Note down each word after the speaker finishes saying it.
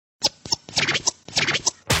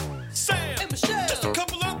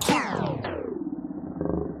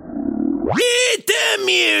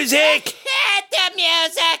music! Hit the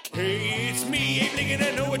music! Hey, it's me, Abe Lincoln,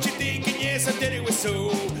 I know what you're thinking, yes, I did it was so.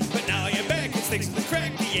 But now you're back, it's thanks to the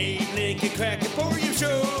crack, the Abe Lincoln Crack Emporium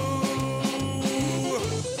Show.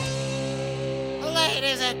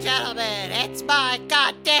 Ladies and gentlemen, it's my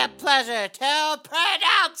goddamn pleasure to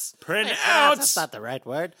pronounce. That's not the right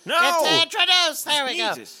word. No. It's to introduce, there we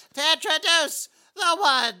Jesus. go. To introduce the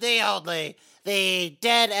one, the only, the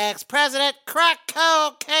dead ex-president, crack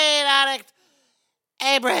cocaine addict,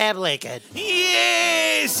 Abraham Lincoln.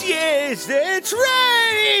 Yes, that's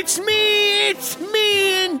right. It's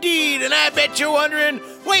me indeed. And I bet you're wondering,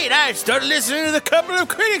 wait, I started listening to the Couple of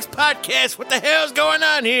Critics podcast. What the hell's going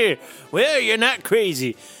on here? Well, you're not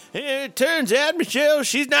crazy. It turns out Michelle,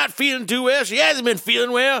 she's not feeling too well. She hasn't been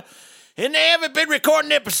feeling well. And they haven't been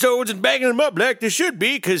recording episodes and banging them up like they should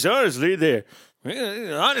be, because honestly, they're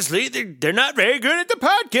not very good at the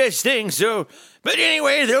podcast thing, so... But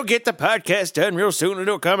anyway, they'll get the podcast done real soon and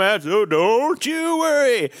it'll come out, so don't you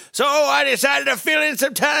worry. So I decided to fill in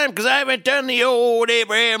some time because I haven't done the old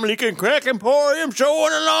Abraham Lincoln Crack Emporium Show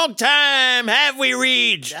in a long time. Have we,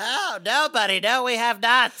 Reed? No, buddy, no, we have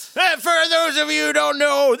not. For those of you who don't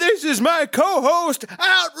know, this is my co-host,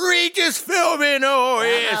 Outrageous Filming. Oh,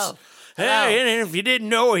 yes. Hello. And if you didn't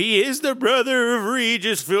know, he is the brother of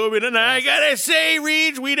Regis Philbin. And I gotta say,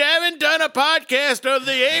 Regis, we haven't done a podcast of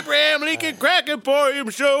the Abraham Lincoln Crack Emporium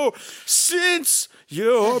Show since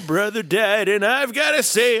your brother died. And I've gotta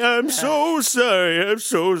say, I'm so sorry. I'm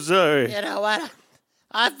so sorry. You know what?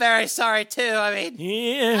 I'm very sorry, too. I mean,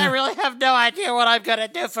 Yeah. I really have no idea what I'm going to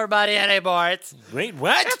do for money anymore. Wait,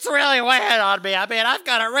 what? It's really weighing on me. I mean, I've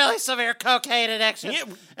got a really severe cocaine addiction. Yeah,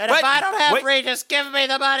 and what? if I don't have Wait. Regis giving me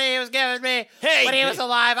the money he was giving me Hey, when he was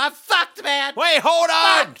alive, I'm fucked, man. Wait, hold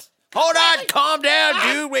on. Fucked. Hold on, calm down,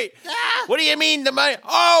 dude. Wait, Ah. what do you mean the money?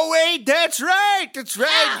 Oh, wait, that's right.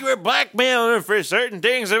 You were blackmailing him for certain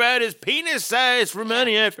things about his penis size for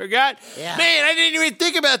money. I forgot. Yeah. Man, I didn't even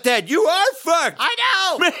think about that. You are fucked. I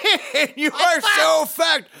know. Man, you I'm are so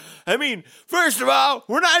fucked. I mean, first of all,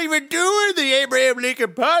 we're not even doing the Abraham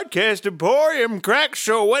Lincoln Podcast Emporium Crack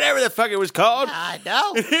Show, whatever the fuck it was called. I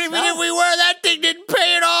know. Even if we were, that thing didn't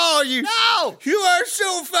pay at all. You are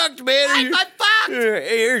so fucked, man. I'm fucked.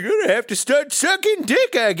 You're gonna have to start sucking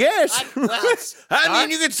dick, I guess. I Well,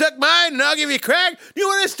 mean, you can suck mine and I'll give you crack. You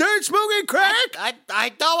want to start smoking crack? I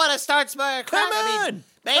don't want to start smoking crack. Come I on. mean,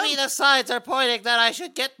 maybe the signs are pointing that I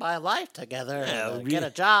should get my life together and Oh, get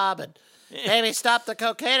a job and maybe stop the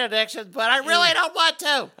cocaine addiction, but I really don't want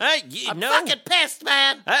to. I'm fucking pissed,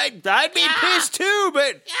 man. I'd be pissed too,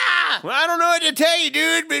 but Yeah. well, I don't know what to tell you,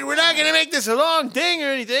 dude. But we're not gonna make this a long thing or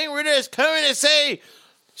anything. We're just coming to say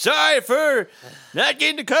sorry for not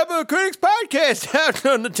getting the Couple of Critics podcast out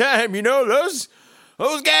on the time. You know, those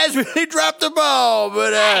guys really dropped the ball.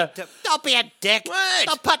 But Hey, don't be a dick. What?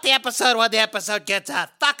 Don't put the episode when the episode gets out.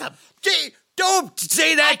 Fuck them. gee, don't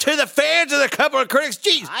say that to the fans of the Couple of Critics.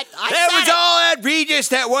 Jeez, I that said was it. all that Regis.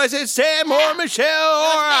 That wasn't Sam or Michelle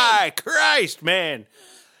or I. Christ, man.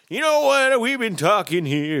 You know what? We've been talking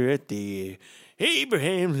here at the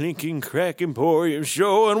Abraham Lincoln Crack Emporium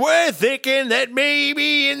Show, and we're thinking that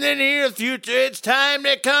maybe in the near future it's time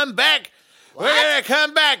to come back. What? We're going to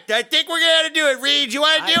come back. I think we're going to do it, Reed. You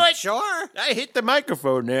want to do it? Sure. I hit the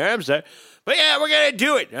microphone there. I'm sorry. But yeah, we're going to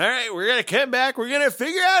do it. All right, we're going to come back. We're going to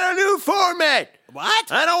figure out a new format.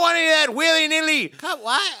 What? I don't want any of that willy-nilly.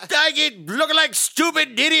 What? I get looking like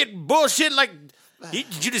stupid idiot bullshit like... Did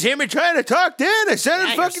you just hear me trying to talk then? I sounded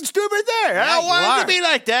Yeah, fucking stupid there. I Yeah, don't you want it are. to be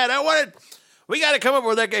like that. I want it... We got to come up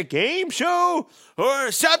with like a game show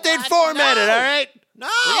or something What? formatted, No. all right? No.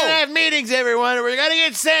 We're going to have meetings, everyone. We're going to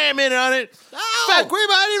get Sam in on it. No. Fuck, we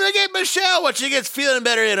might even get Michelle when she gets feeling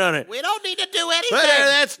better in on it. We don't need to do anything. But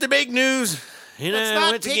that's the big news. You It's know,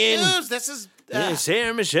 not once big again, news. This is... yeah, Sam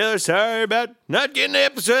and Michelle are sorry about not getting the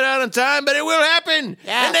episode out on time, but it will happen.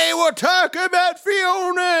 Yes. And they will talk about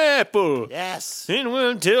Fiona Apple. Yes. And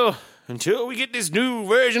well, until we get this new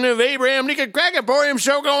version of Abraham Lincoln Crack Emporium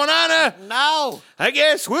show going on, No. I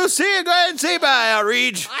guess we'll see you. Go ahead and say bye,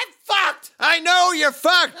 Outreach. I'm fucked. I know you're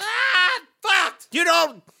fucked. I'm fucked. You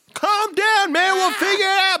don't calm down, man. We'll figure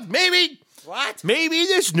it out. Maybe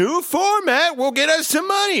this new format will get us some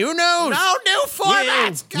money. Who knows? No new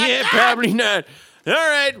formats. Yeah, probably not. All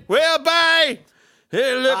right. Well, bye.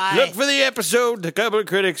 Hey, Bye. look for the episode. The Couple of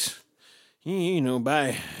Critics. You know,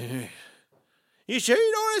 bye. You sure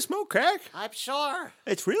you don't want to smoke crack? I'm sure.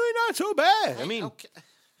 It's really not so bad. I mean, Okay.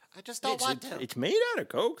 I just don't want to. it's made out of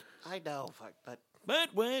coke. I know, but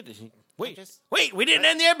But wait, just- wait. We didn't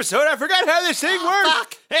end the episode. I forgot how this thing Oh, works.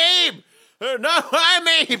 fuck. Abe, No, I'm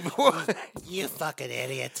Abe. You fucking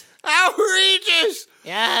idiot. Outrageous.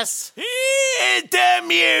 Yes. Hit the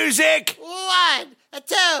music. 1, 2,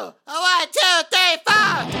 1, 2, 3,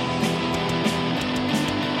 4.